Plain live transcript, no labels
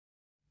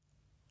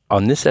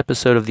On this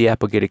episode of the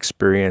Applegate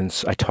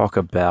Experience, I talk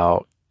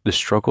about the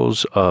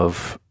struggles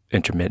of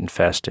intermittent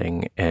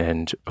fasting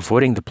and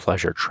avoiding the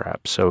pleasure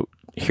trap. So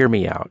hear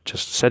me out,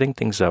 just setting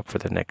things up for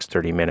the next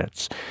 30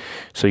 minutes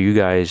so you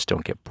guys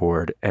don't get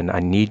bored. And I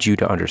need you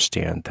to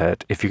understand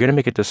that if you're going to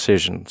make a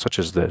decision such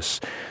as this,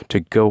 to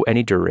go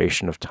any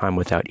duration of time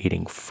without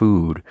eating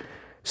food,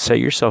 set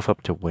yourself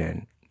up to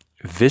win.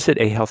 Visit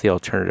A Healthy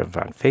Alternative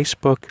on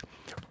Facebook.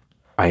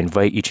 I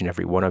invite each and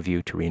every one of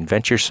you to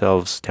reinvent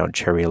yourselves down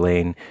Cherry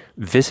Lane.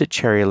 Visit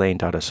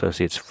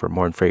cherrylane.associates for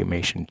more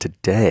information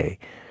today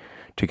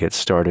to get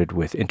started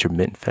with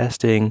intermittent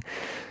fasting,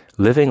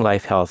 living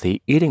life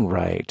healthy, eating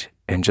right,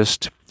 and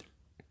just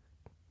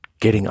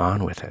getting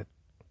on with it.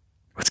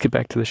 Let's get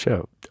back to the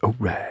show. All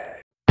right.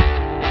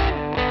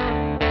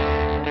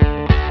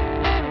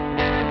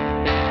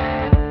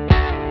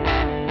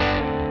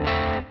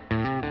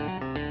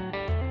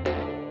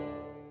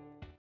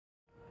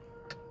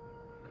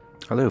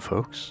 Hello,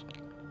 folks.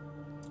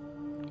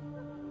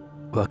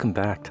 Welcome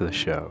back to the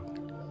show.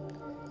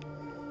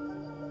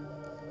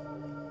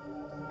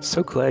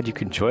 So glad you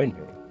can join me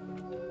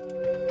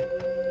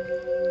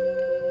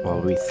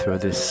while we throw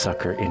this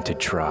sucker into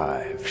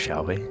drive,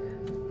 shall we?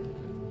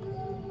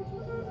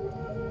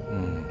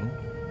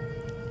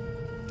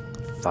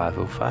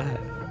 5:05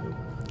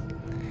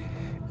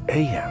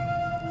 a.m.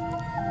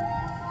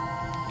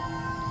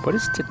 What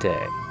is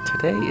today?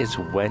 Today is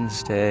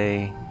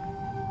Wednesday,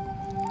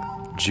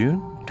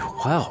 June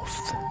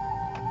 12th,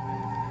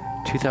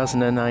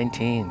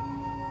 2019.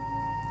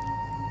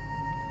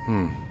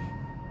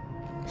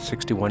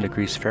 61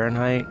 degrees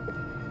Fahrenheit.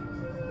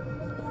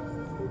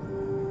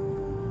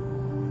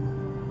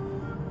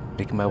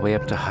 Making my way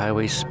up to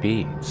highway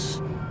speeds.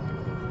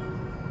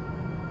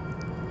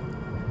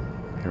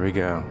 Here we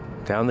go.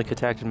 Down the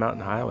Catoctin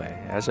Mountain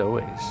Highway, as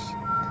always.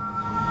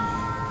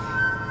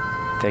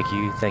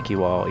 Thank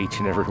you all, each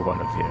and every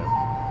one of you.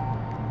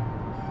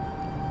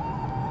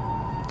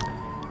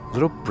 A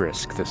little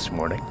brisk this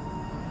morning,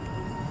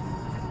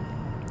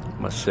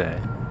 must say.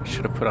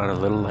 Should have put on a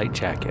little light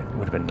jacket.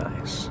 Would have been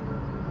nice.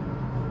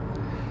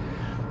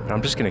 But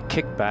I'm just going to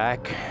kick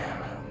back,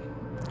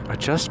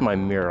 adjust my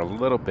mirror a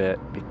little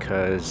bit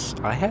because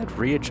I had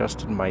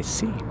readjusted my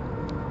seat,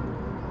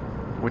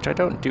 which I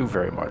don't do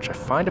very much. I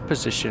find a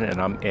position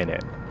and I'm in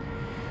it.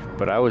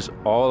 But I was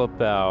all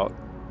about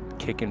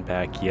kicking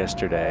back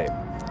yesterday,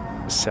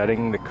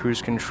 setting the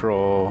cruise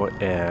control,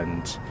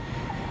 and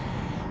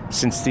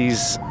since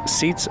these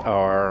seats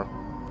are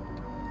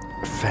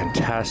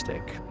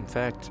fantastic, in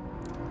fact,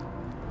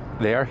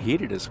 they are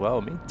heated as well.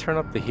 Let me turn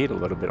up the heat a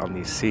little bit on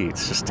these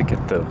seats just to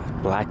get the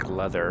black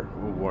leather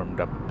warmed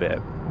up a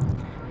bit.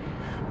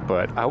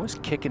 But I was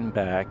kicking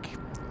back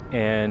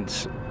and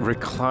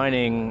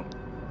reclining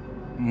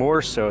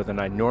more so than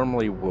I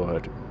normally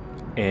would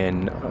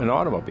in an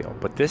automobile.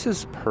 But this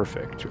is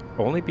perfect,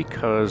 only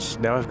because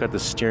now I've got the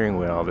steering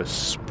wheel, this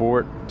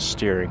sport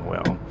steering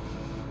wheel,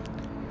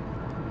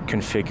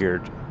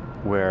 configured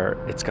where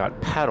it's got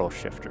paddle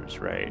shifters,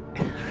 right?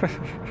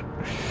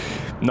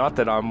 Not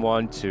that I'm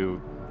one to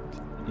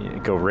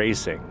go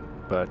racing,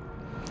 but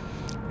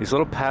these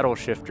little paddle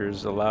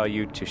shifters allow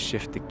you to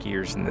shift the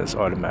gears in this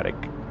automatic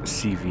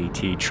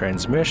CVT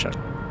transmission.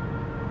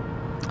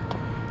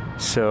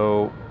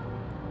 So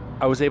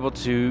I was able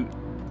to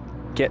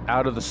get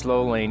out of the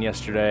slow lane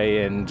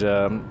yesterday and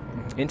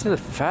into the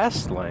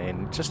fast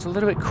lane just a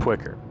little bit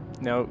quicker.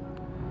 Now,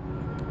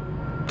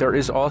 there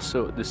is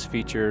also this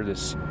feature,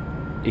 this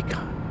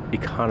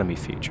economy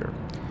feature,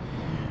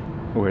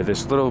 where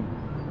this little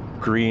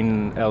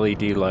green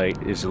LED light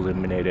is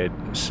illuminated,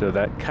 so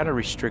that kind of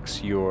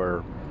restricts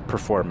your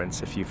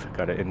performance if you've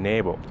got it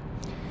enabled.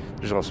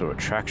 There's also a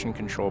traction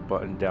control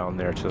button down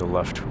there to the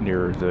left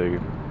near the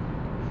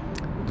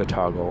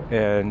toggle,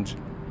 and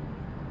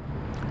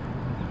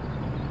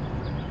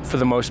for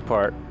the most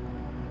part,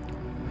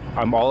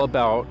 I'm all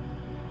about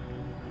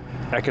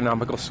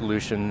economical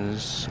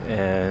solutions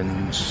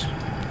and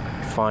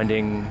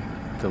finding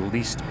the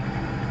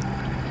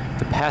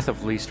path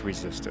of least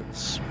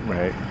resistance,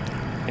 right?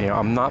 You know,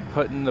 I'm not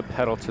putting the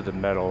pedal to the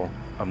metal.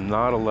 I'm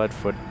not a lead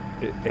foot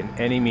in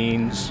any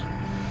means.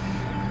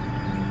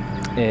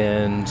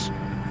 And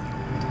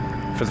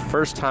for the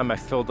first time, I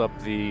filled up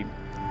the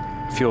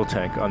fuel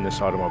tank on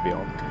this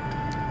automobile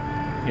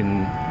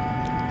in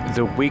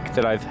the week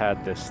that I've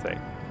had this thing.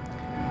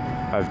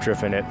 I've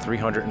driven it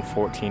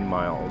 314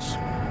 miles.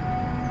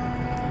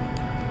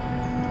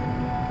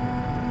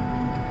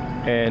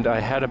 And I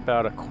had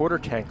about a quarter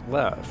tank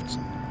left,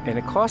 and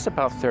it cost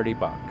about $30.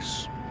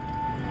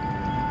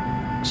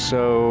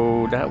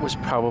 So that was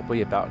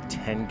probably about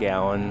 10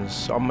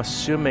 gallons. I'm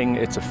assuming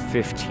it's a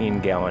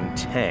 15-gallon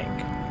tank,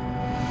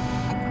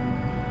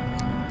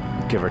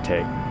 give or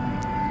take.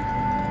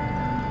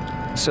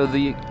 So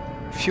the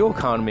fuel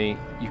economy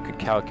you could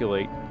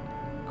calculate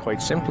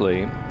quite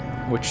simply,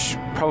 which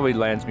probably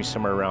lands me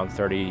somewhere around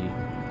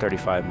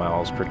 35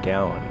 miles per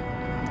gallon.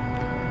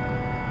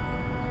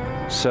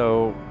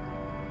 So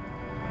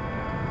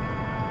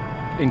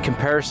in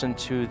comparison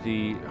to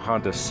the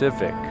Honda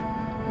Civic,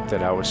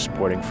 that I was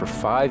sporting for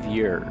 5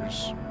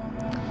 years.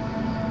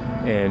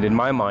 And in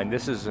my mind,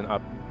 this is an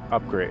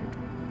upgrade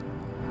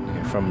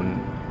from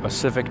a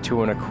Civic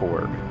to an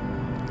Accord.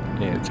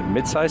 And it's a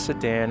mid-size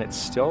sedan. It's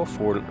still a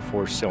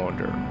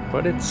four-cylinder,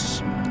 but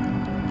it's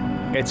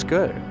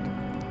good.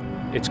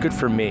 It's good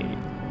for me.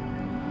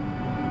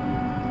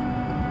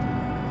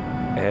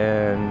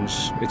 And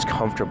it's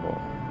comfortable.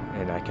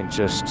 And I could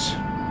just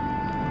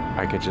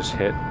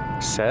hit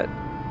set,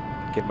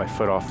 get my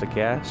foot off the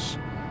gas,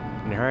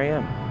 and here I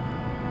am.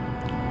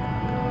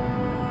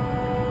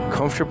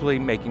 Comfortably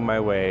making my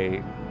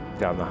way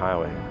down the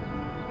highway.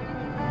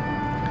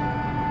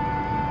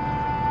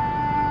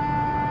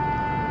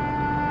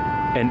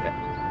 And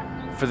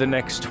for the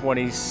next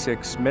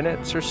 26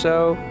 minutes or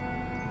so,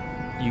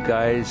 you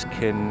guys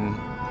can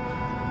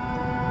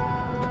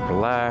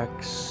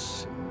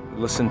relax,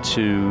 listen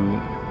to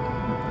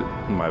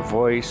my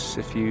voice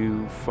if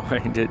you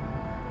find it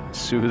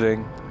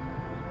soothing.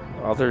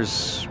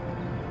 Others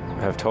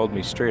have told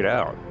me straight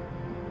out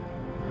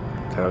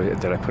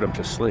that I put them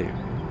to sleep,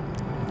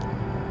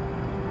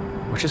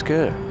 which is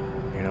good.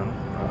 You know,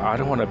 I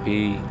don't want to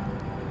be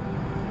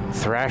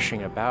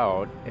thrashing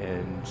about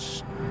and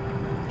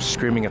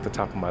screaming at the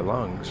top of my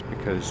lungs,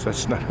 because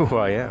that's not who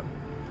I am.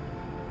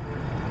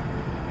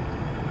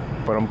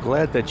 But I'm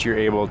glad that you're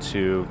able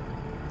to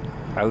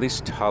at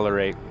least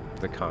tolerate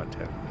the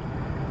content,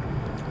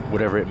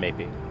 whatever it may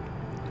be.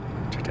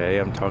 Today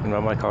I'm talking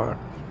about my car.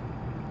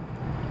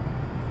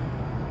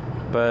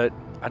 But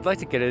I'd like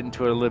to get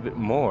into it a little bit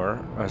more,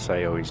 as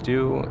I always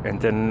do,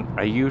 and then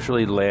I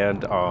usually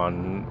land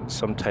on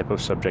some type of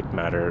subject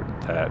matter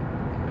that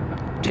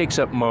takes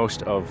up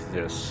most of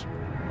this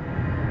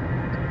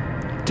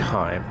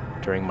time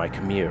during my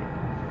commute.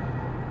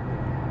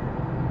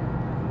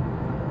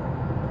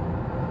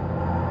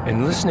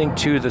 And listening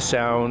to the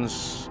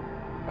sounds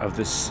of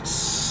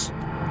this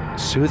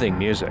soothing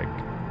music,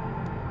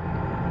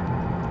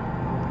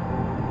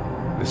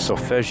 the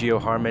solfeggio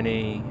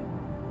harmony,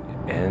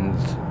 and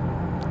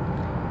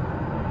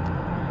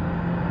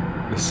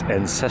this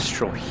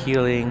ancestral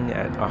healing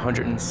at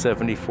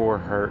 174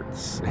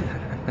 hertz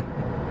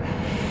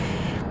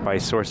by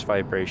Source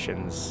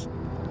Vibrations.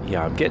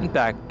 Yeah, I'm getting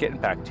back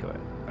to it.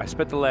 I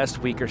spent the last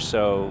week or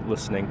so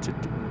listening to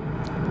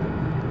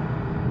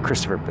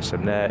Christopher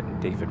Bissonnette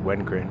and David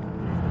Wengren,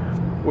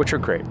 which are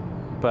great,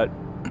 but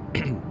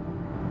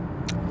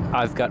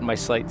I've got my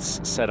sights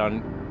set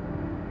on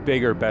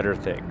bigger, better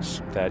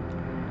things that,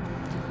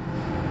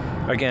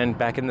 again,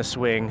 back in the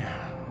swing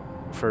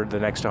for the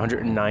next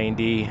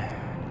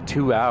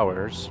 192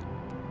 hours,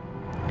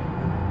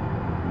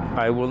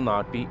 I will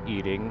not be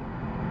eating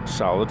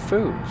solid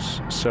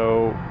foods.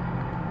 So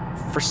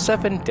for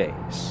 7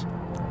 days,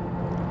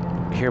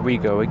 here we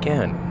go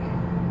again.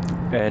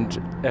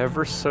 And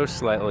ever so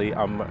slightly,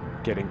 I'm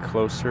getting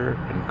closer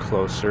and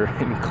closer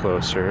and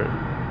closer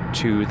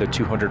to the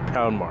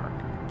 200-pound mark.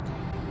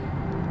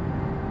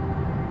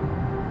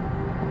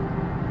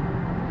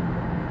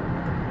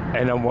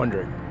 And I'm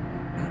wondering,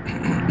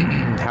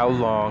 how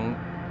long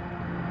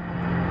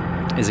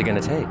is it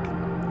going to take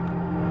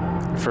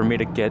for me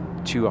to get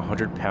to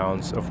 100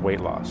 pounds of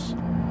weight loss?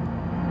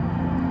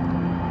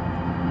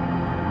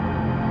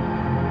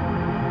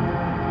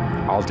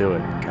 I'll do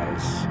it,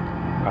 guys.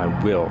 I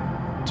will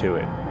do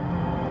it.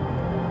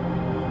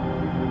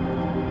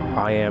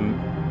 I am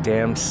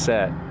damn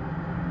set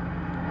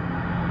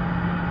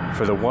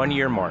for the 1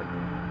 year mark,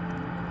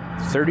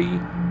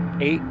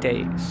 38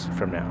 days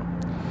from now,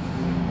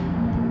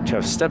 to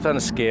have stepped on a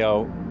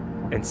scale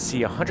and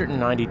see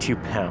 192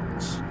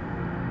 pounds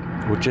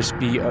would just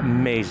be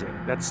amazing.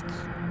 That's,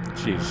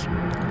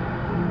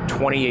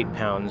 28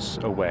 pounds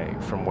away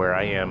from where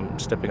I am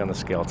stepping on the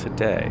scale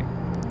today,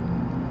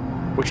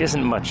 which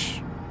isn't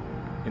much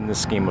in the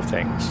scheme of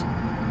things.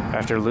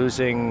 After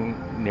losing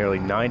nearly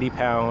 90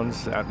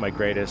 pounds at my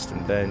greatest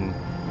and then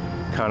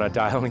kind of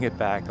dialing it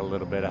back a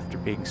little bit after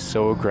being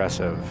so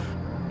aggressive,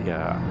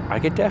 yeah, I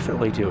could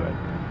definitely do it.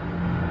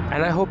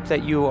 And I hope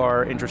that you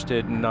are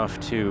interested enough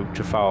to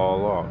follow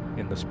along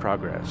in this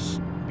progress,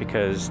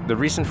 because the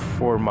reason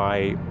for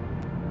my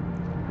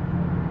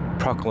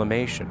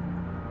proclamation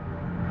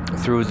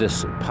through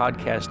this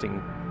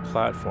podcasting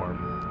platform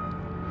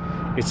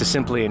is to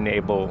simply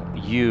enable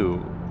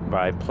you,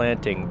 by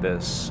planting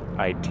this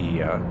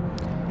idea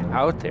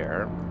out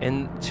there,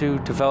 and to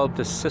develop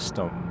this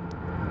system,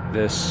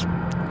 this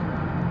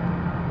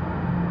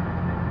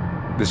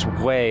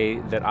way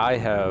that I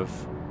have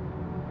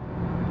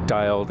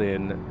dialed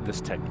in this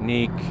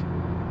technique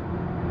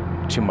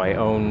to my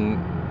own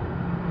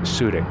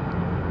suiting.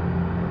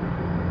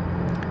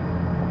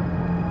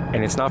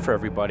 And it's not for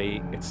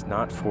everybody. It's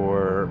not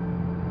for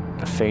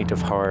the faint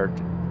of heart.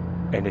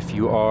 And if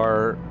you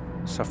are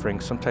suffering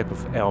some type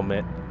of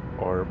ailment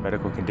or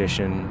medical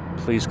condition,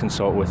 please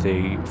consult with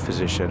a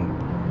physician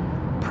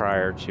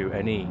prior to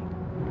any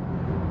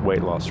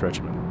weight loss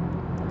regimen.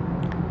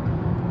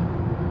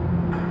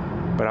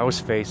 But I was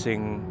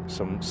facing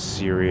some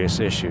serious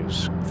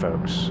issues,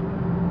 folks.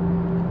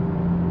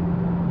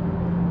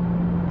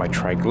 My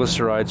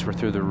triglycerides were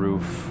through the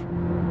roof.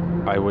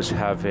 I was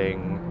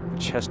having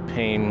chest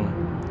pain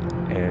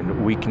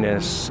and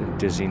weakness and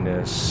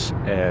dizziness,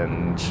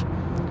 and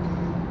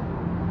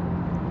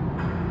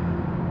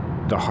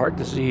the heart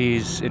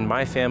disease in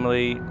my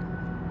family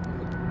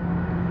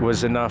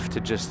was enough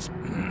to just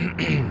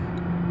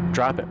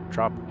drop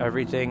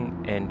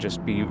everything and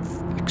just be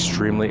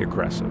extremely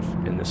aggressive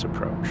in this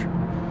approach.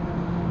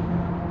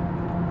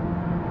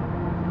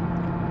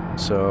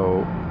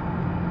 So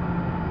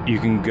you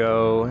can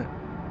go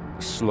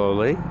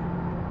slowly,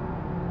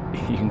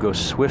 you can go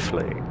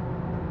swiftly,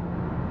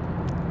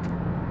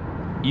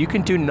 you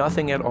can do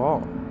nothing at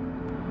all.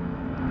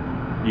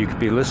 You could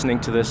be listening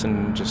to this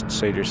and just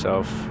say to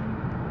yourself,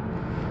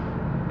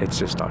 it's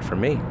just not for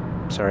me,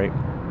 sorry,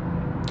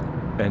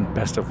 and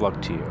best of luck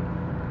to you.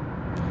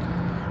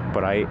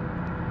 But I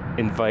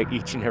invite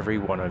each and every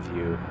one of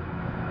you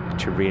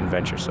to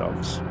reinvent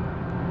yourselves.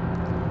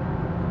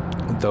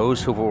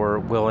 Those who are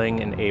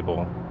willing and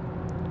able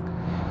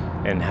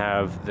and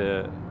have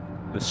the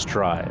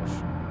strive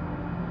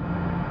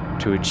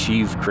to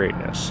achieve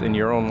greatness in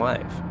your own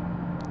life,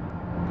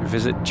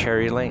 visit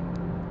Cherry Lane.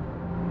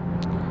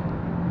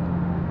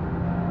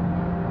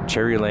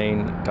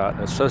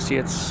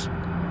 CherryLane.associates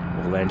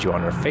will land you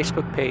on our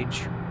Facebook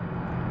page.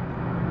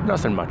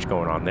 Nothing much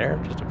going on there,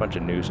 just a bunch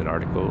of news and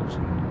articles.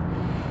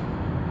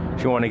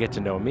 If you want to get to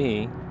know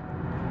me,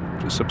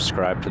 just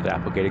subscribe to the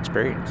Applegate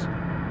Experience.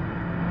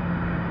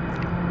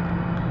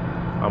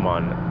 I'm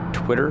on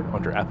Twitter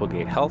under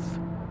Applegate Health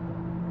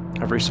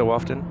every so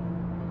often.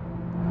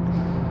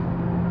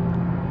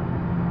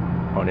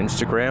 On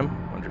Instagram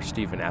under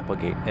Stephen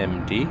Applegate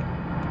MD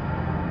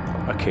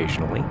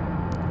occasionally.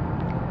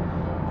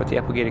 But the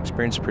Applegate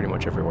Experience is pretty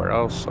much everywhere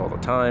else all the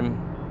time.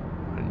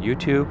 On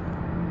YouTube.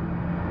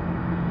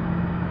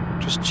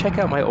 Just check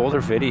out my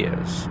older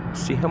videos.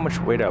 See how much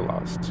weight I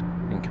lost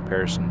in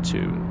comparison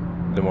to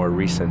the more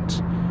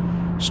recent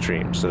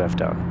streams that I've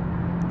done.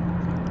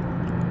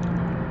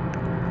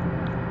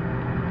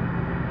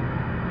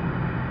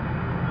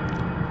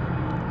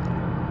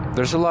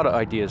 There's a lot of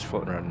ideas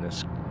floating around in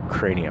this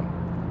cranium.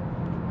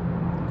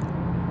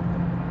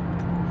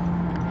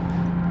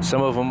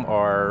 Some of them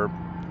are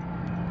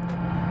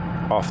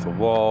off the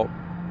wall,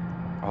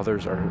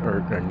 others are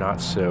not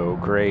so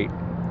great,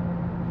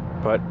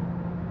 but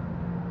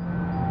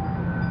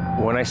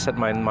when I set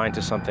my mind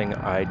to something,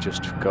 I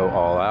just go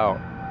all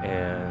out,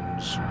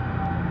 and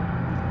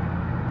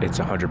it's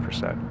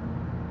 100%.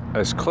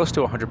 As close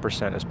to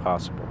 100% as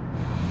possible,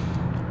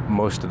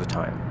 most of the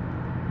time.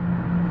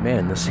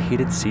 Man, this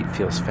heated seat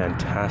feels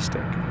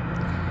fantastic.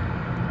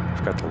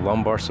 I've got the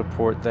lumbar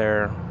support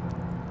there.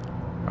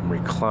 I'm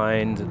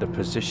reclined. The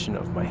position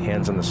of my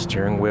hands on the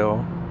steering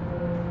wheel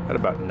at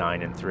about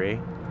 9 and 3,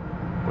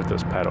 with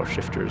those paddle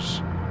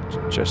shifters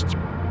just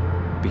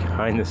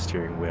behind the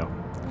steering wheel.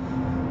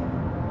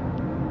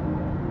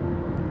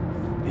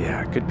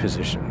 Yeah, good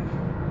position.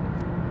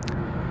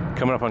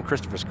 Coming up on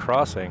Christopher's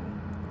Crossing,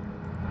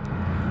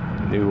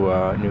 new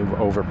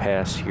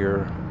overpass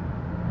here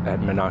at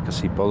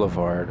Monocacy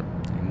Boulevard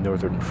in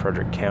northern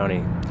Frederick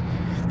County.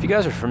 If you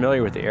guys are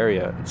familiar with the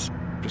area, it's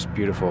just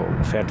beautiful,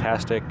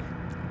 fantastic,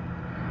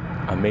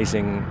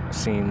 amazing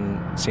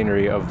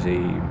scenery of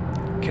the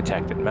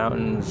Catoctin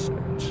Mountains.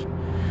 And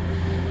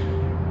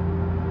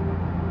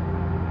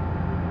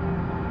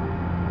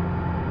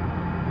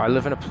I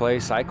live in a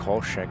place I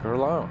call Shanker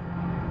Alone.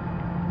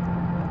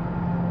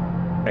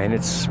 And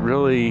it's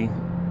really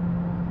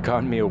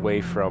gotten me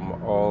away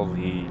from all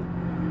the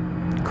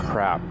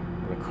crap,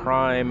 the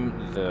crime,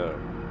 the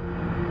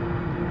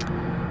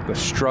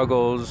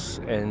struggles,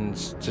 and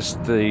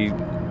just the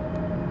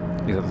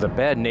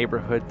bad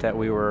neighborhood that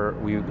we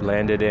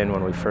landed in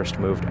when we first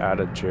moved out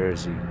of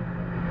Jersey.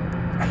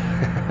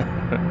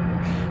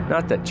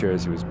 Not that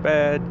Jersey was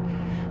bad,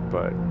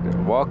 but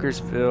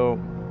Walkersville,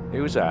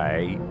 it was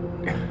aight.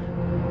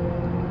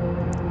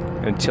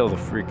 Until the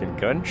freaking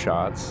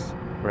gunshots,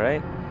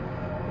 right?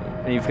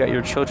 And you've got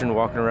your children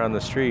walking around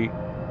the street,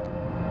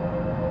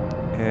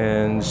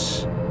 and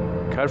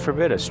God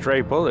forbid a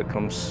stray bullet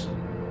comes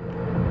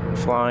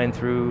flying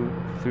through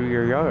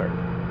your yard.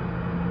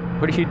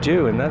 What do you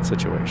do in that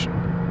situation?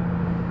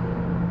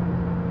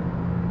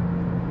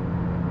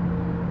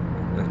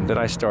 And then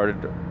I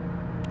started the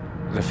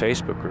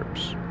Facebook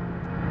groups,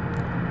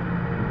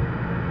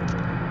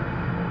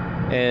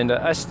 and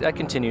I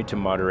continued to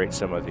moderate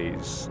some of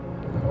these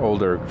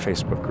older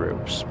Facebook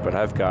groups, but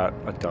I've got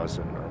a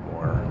dozen or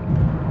more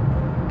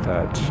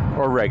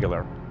or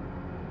regular,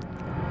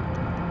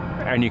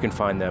 and you can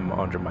find them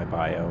under my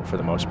bio for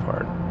the most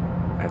part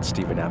at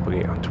Stephen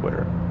Applegate on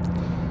Twitter.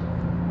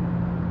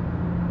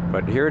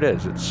 But here it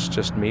is. It's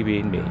just me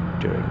being me,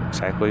 doing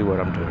exactly what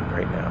I'm doing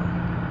right now.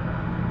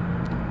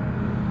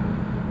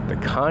 The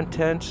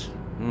content,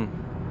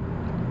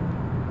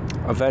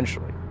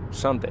 eventually,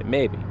 someday,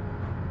 maybe,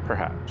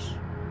 perhaps,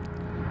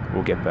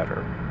 will get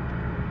better.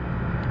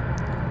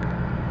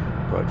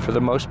 But for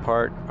the most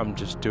part, I'm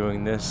just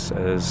doing this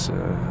as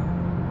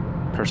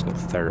personal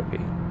therapy.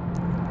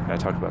 And I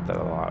talk about that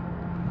a lot.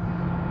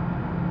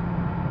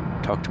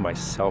 talk to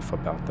myself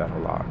about that a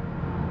lot.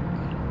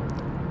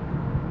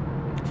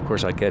 Of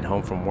course, I get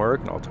home from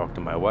work and I'll talk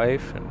to my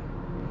wife and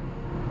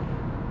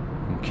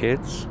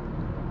kids.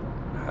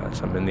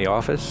 So I'm in the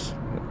office.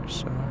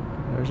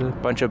 There's a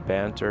bunch of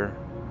banter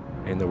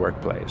in the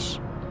workplace.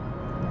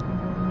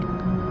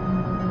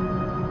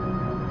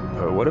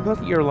 But what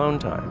about your alone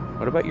time?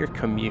 What about your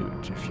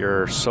commute? If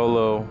you're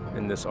solo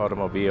in this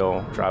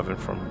automobile driving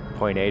from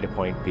point A to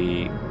point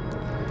B,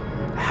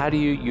 how do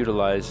you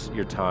utilize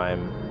your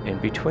time in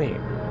between?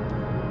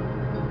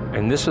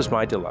 And this was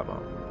my dilemma.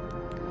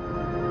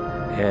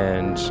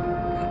 And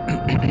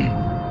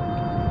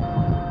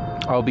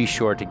I'll be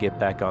sure to get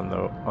back on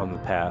the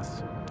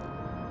path,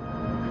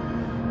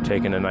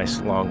 taking a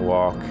nice long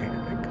walk.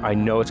 I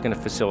know it's going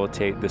to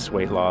facilitate this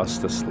weight loss,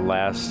 this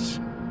last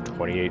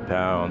 28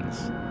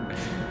 pounds.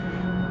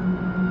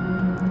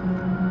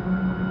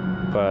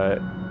 But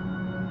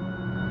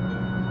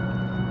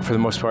for the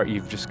most part,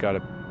 you've just got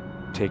to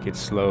take it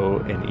slow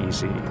and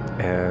easy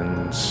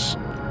and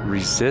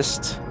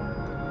resist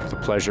the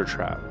pleasure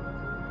trap.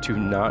 Do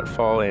not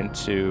fall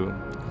into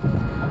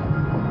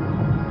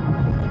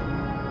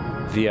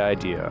the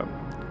idea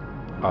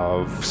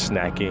of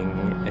snacking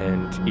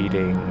and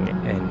eating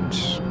and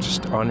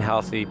just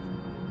unhealthy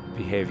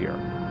behavior,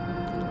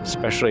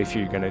 especially if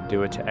you're going to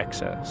do it to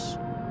excess.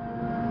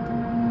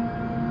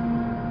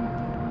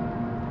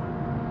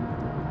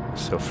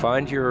 So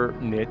find your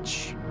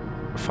niche,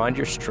 find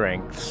your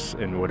strengths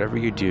in whatever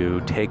you do.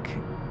 Take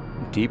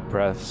deep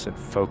breaths and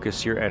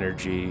focus your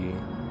energy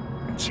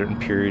in certain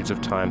periods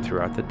of time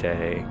throughout the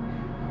day,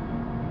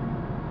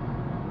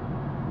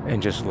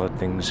 and just let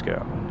things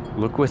go.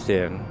 Look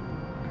within.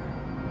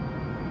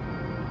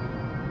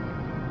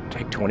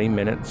 Take 20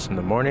 minutes in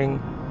the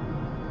morning,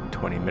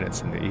 20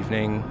 minutes in the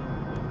evening,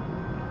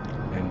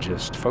 and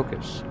just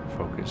focus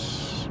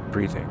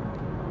breathing.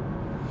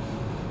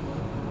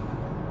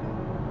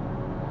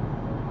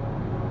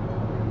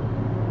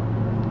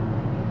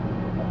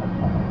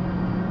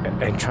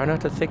 And try not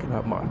to think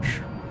about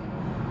much,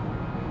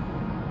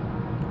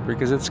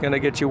 because it's going to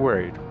get you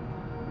worried.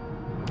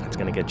 It's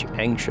going to get you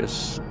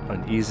anxious,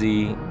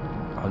 uneasy,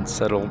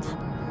 unsettled.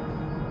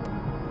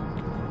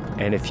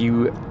 And if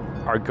you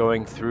are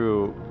going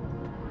through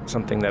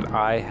something that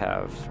I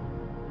have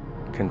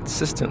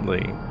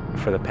consistently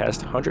for the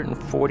past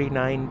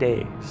 149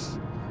 days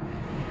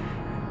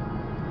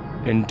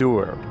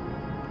endure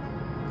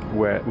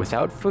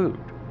without food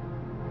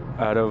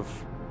out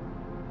of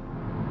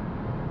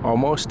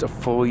almost a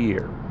full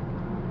year,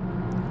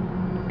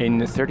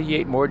 in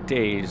 38 more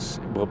days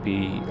will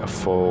be a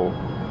full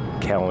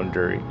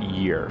calendar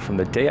year from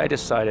the day I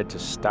decided to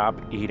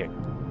stop eating.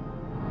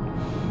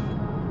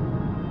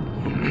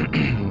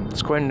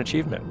 It's quite an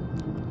achievement.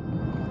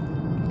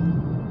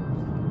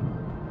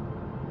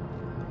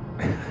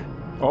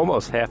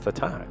 Almost half the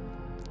time.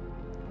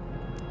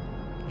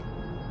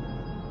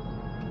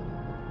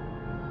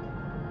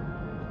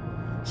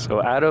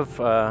 So out of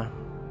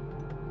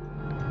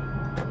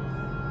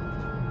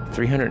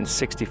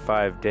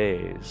 365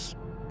 days,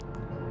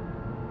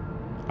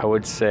 I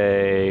would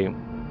say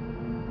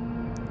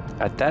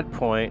at that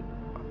point,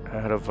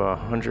 out of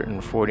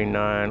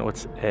 149,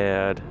 let's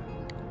add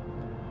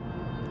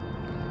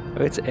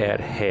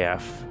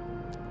half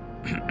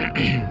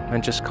and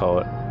let's just call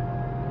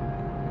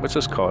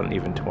it an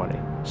even 20.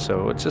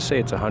 So let's just say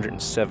it's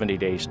 170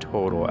 days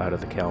total out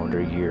of the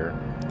calendar year.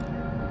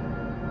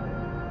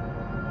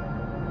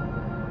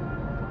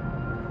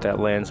 That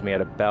lands me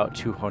at about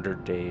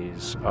 200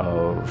 days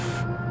of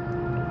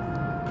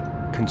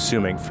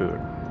consuming food,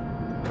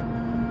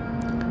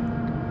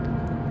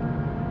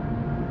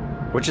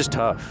 which is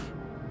tough.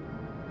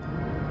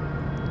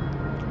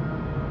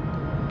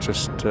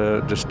 Just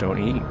don't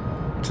eat.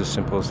 It's as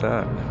simple as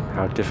that.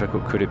 How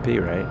difficult could it be,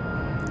 right?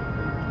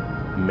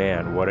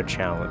 Man, what a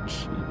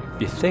challenge.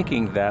 If you're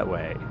thinking that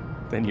way,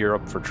 then you're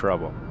up for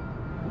trouble.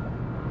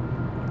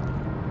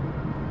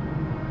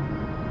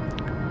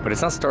 But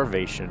it's not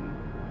starvation.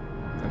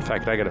 In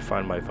fact, I gotta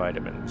find my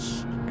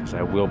vitamins, because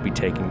I will be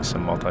taking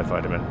some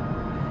multivitamin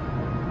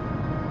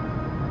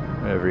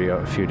every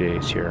few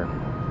days here.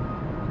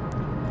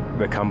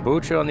 The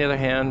kombucha, on the other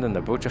hand, and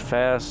the Bucha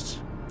fast,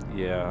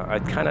 yeah, I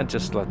kind of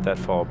just let that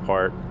fall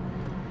apart.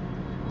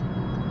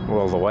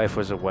 Well, the wife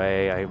was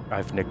away.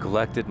 I've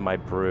neglected my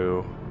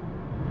brew,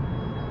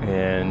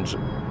 and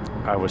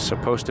I was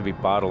supposed to be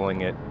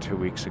bottling it 2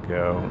 weeks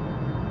ago,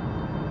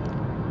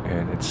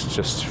 and it's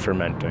just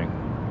fermenting.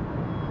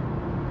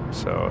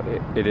 So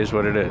it is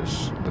what it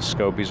is. The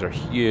scobies are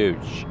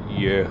huge.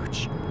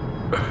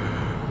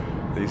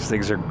 These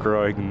things are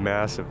growing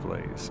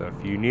massively. So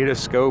if you need a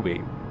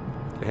SCOBY,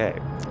 hey,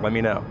 let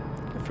me know.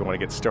 If you want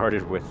to get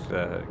started with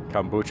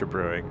kombucha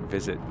brewing,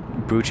 visit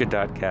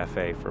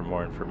bucha.cafe for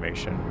more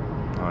information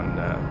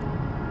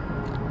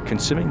on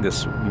consuming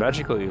this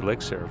magical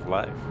elixir of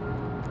life.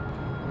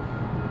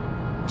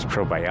 It's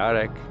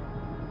probiotic,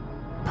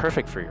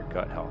 perfect for your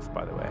gut health,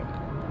 by the way.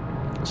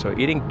 So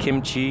eating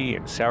kimchi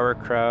and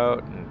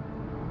sauerkraut and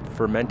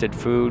fermented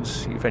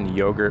foods, even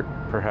yogurt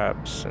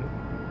perhaps, and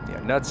Yeah,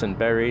 nuts and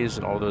berries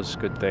and all those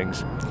good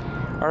things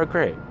are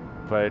great,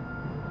 but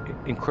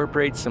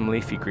incorporate some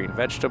leafy green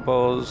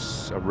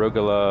vegetables,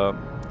 arugula,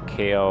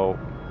 kale,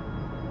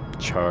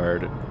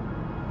 chard,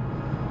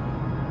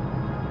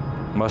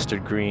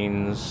 mustard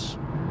greens,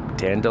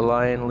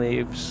 dandelion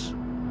leaves.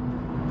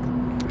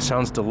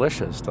 Sounds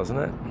delicious, doesn't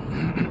it?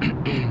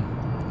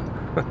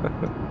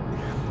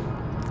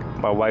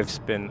 My wife's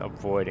been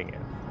avoiding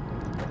it.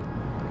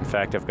 In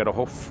fact, I've got a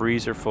whole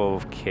freezer full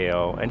of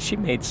kale, and she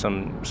made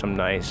some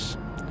nice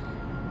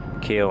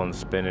kale and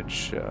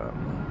spinach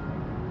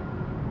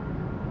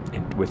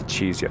with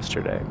cheese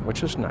yesterday,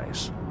 which was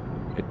nice.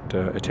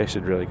 It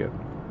tasted really good.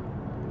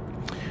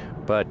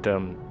 But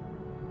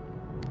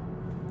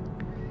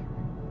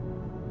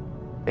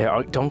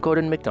yeah, don't go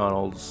to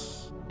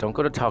McDonald's. Don't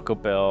go to Taco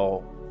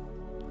Bell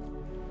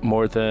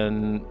more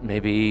than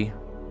maybe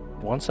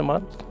once a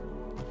month.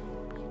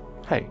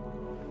 Hey,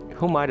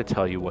 who am I to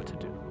tell you what to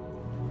do?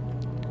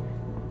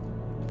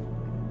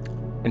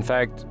 In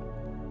fact,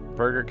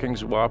 Burger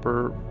King's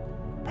Whopper,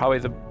 probably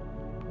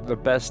the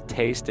best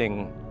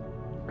tasting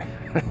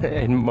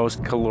and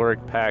most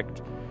caloric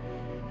packed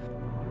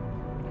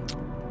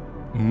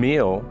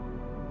meal,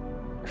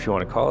 if you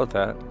want to call it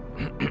that,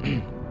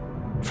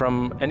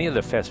 from any of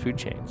the fast food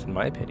chains, in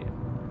my opinion.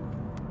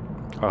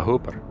 A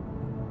Whopper.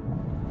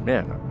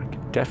 Man, I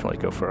could definitely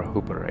go for a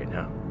Whopper right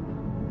now.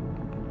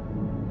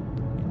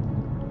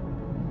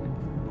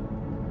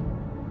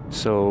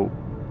 So,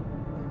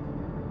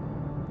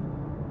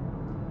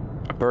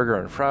 a burger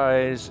and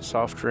fries,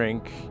 soft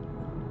drink,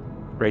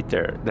 right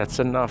there. That's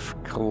enough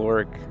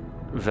caloric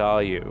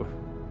value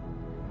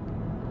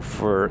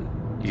for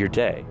your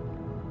day,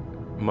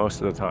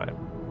 most of the time.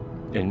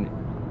 And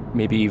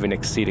maybe even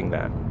exceeding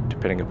that,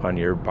 depending upon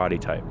your body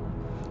type.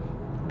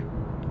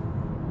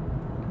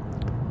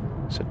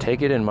 So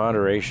take it in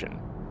moderation.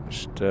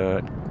 Just,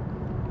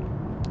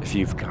 if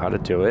you've got to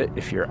do it,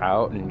 if you're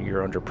out and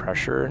you're under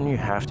pressure and you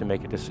have to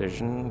make a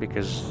decision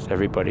because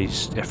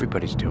everybody's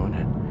doing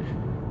it.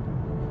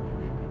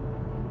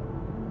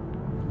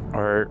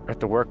 Or at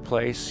the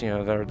workplace, you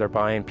know, they're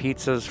buying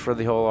pizzas for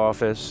the whole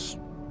office.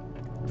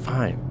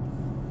 Fine.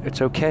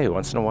 It's okay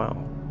once in a while.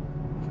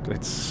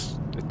 It's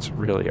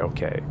really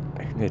okay.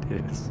 It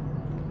is.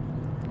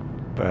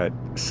 But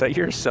set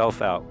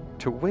yourself out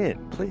to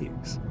win,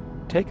 please.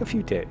 Take a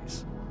few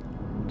days.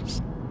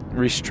 Just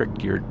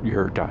restrict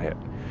your diet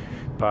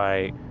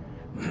by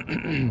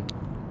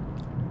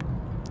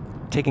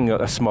taking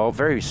a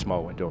very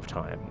small window of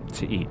time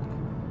to eat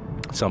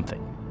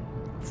something.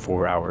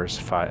 4 hours,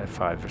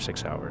 5 or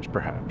 6 hours,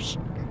 perhaps.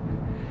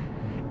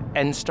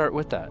 And start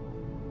with that.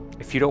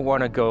 If you don't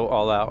want to go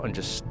all out and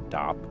just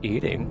stop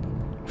eating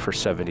for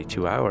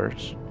 72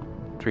 hours,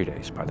 3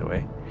 days, by the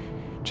way,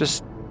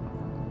 just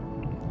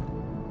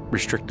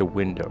restrict the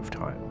window of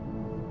time.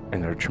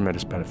 And there are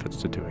tremendous benefits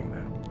to doing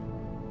that.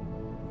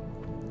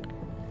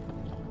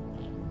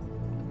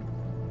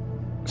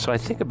 So I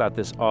think about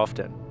this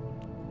often,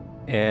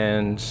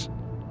 and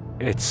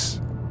it's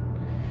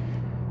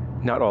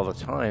not all the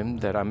time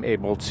that I'm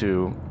able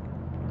to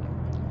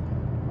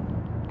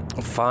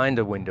find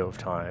a window of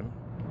time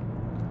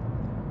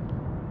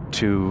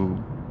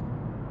to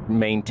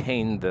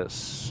maintain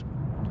this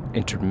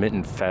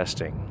intermittent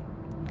fasting.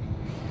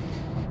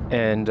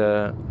 And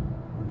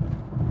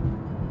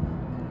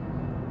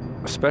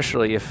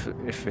especially if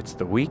it's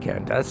the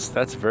weekend,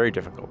 that's very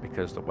difficult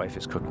because the wife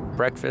is cooking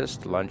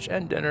breakfast, lunch,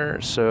 and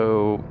dinner.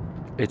 So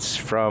it's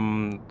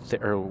from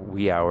the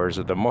wee hours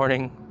of the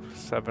morning,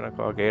 7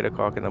 o'clock, 8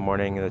 o'clock in the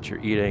morning, that you're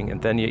eating, and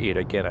then you eat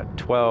again at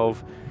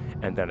 12,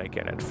 and then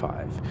again at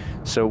 5.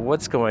 So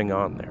what's going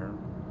on there?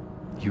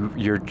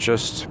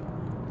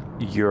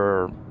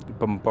 You're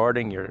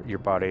bombarding your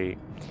body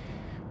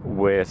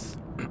with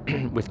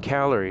with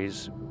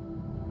calories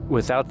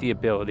without the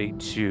ability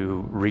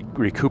to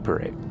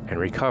recuperate and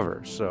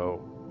recover.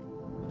 So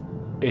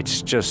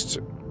it's just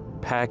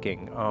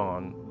packing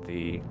on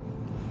the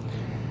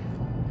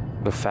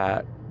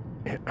fat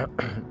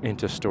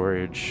into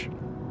storage,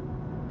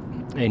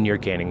 and you're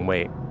gaining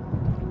weight,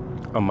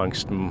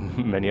 amongst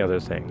many other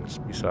things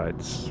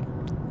besides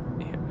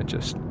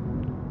just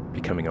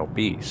becoming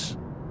obese.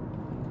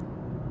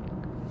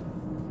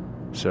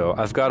 So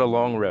I've got a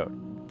long road.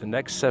 The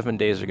next 7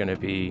 days are going to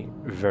be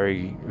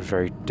very,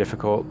 very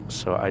difficult.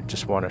 So I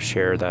just want to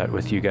share that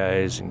with you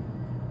guys and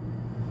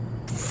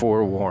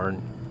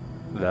forewarn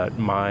that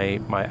my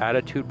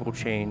attitude will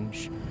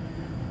change.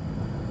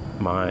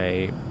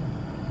 My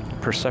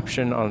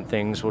perception on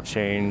things will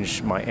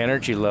change. My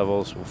energy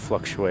levels will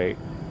fluctuate,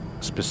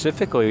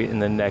 specifically in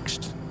the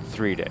next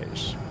 3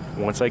 days.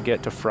 Once I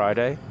get to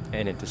Friday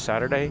and into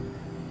Saturday,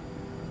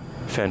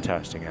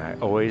 fantastic. I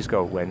always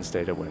go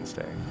Wednesday to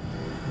Wednesday.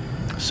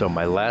 So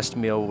my last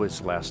meal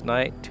was last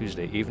night,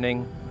 Tuesday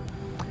evening,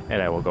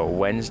 and I will go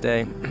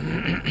Wednesday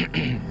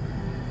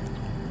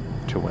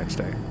to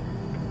Wednesday.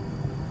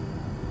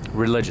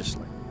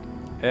 Religiously.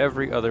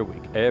 Every other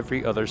week,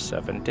 every other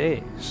 7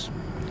 days.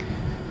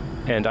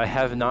 And I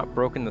have not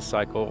broken the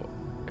cycle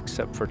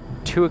except for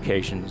 2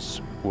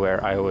 occasions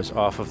where I was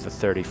off of the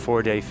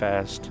 34-day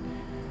fast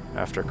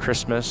after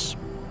Christmas,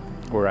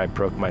 where I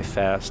broke my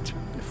fast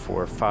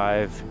for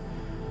 5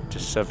 to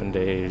 7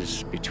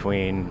 days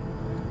between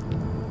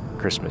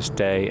Christmas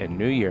Day and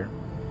New Year,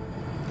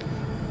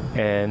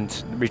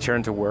 and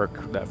returned to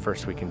work that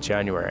first week in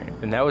January.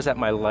 And that was at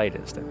my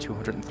lightest, at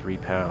 203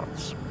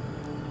 pounds.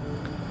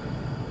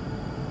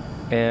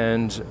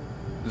 And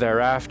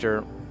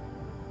thereafter,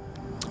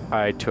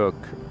 I took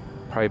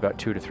probably about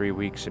 2 to 3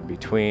 weeks in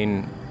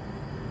between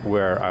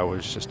where I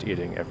was just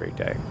eating every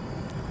day.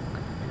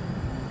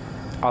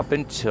 Up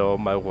until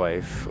my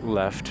wife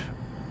left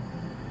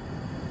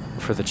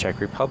for the Czech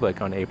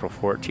Republic on April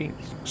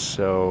 14th.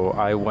 So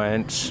I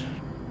went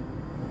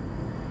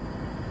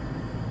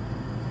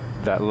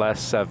that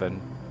last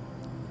 7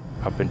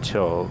 up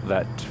until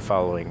that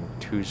following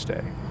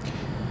Tuesday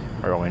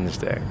or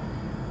Wednesday.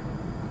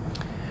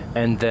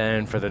 And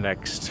then for the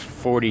next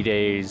 40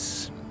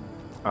 days,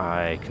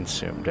 I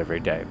consumed every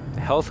day.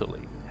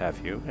 Healthily,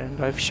 have you? And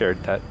I've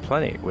shared that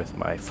plenty with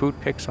my food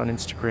pics on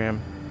Instagram.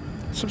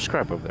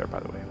 Subscribe over there, by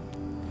the way.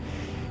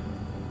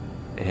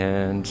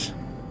 And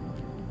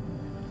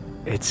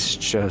it's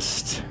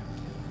just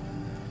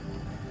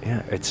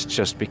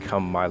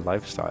become my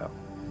lifestyle.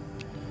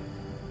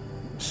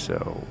 So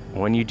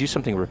when you do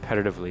something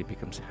repetitively, it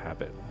becomes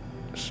habit.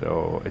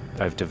 So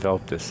I've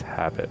developed this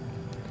habit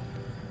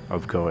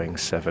of going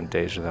 7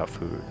 days without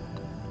food.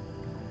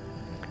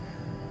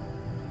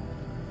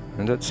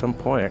 And at some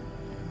point,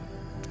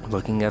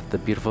 looking at the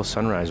beautiful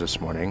sunrise this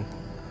morning,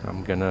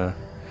 I'm gonna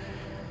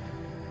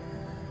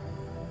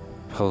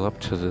pull up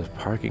to the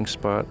parking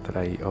spot that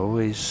I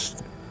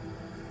always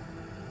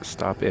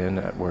stop in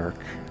at work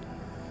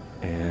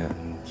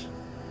and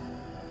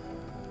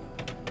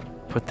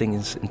put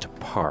things into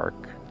park,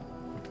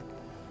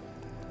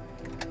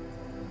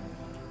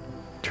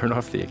 turn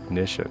off the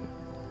ignition,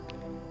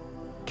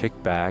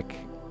 kick back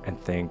and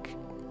think,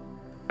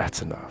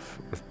 that's enough.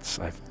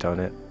 I've done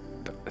it.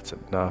 It's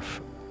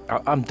enough.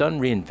 I'm done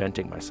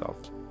reinventing myself.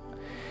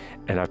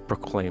 And I've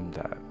proclaimed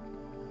that.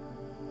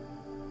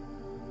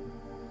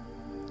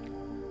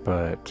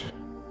 But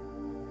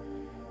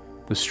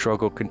the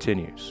struggle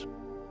continues.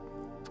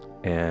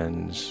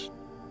 And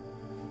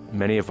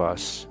many of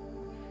us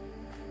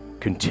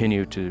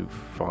continue to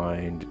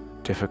find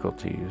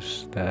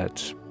difficulties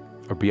that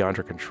are beyond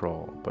our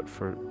control. But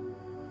for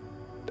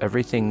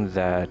everything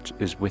that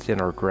is within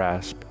our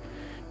grasp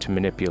to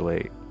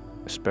manipulate,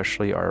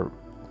 especially our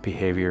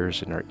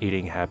behaviors and our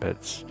eating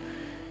habits,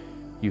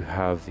 you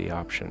have the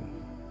option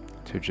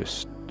to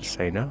just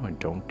say no and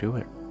don't do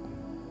it.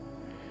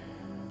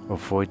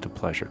 Avoid the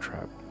pleasure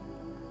trap.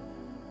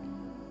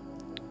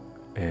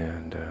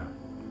 And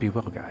be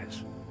well,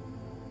 guys.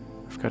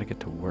 I've got to get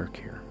to work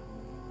here.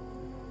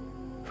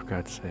 For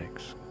God's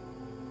sakes.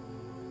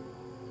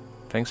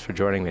 Thanks for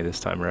joining me this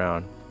time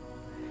around.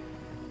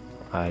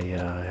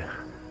 I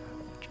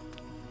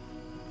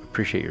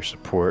appreciate your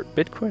support.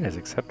 Bitcoin is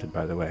accepted,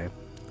 by the way.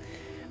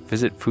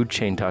 Visit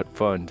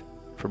foodchain.fund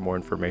for more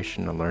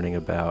information on learning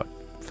about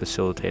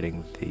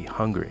facilitating the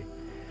hungry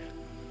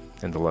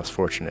and the less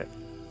fortunate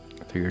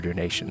through your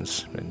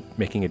donations and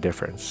making a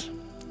difference.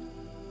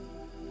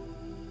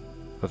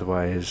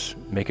 Otherwise,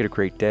 make it a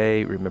great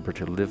day. Remember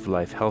to live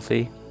life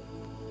healthy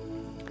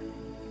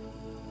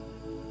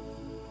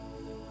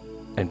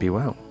and be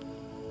well.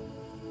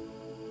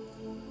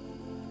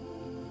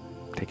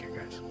 Take care,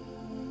 guys.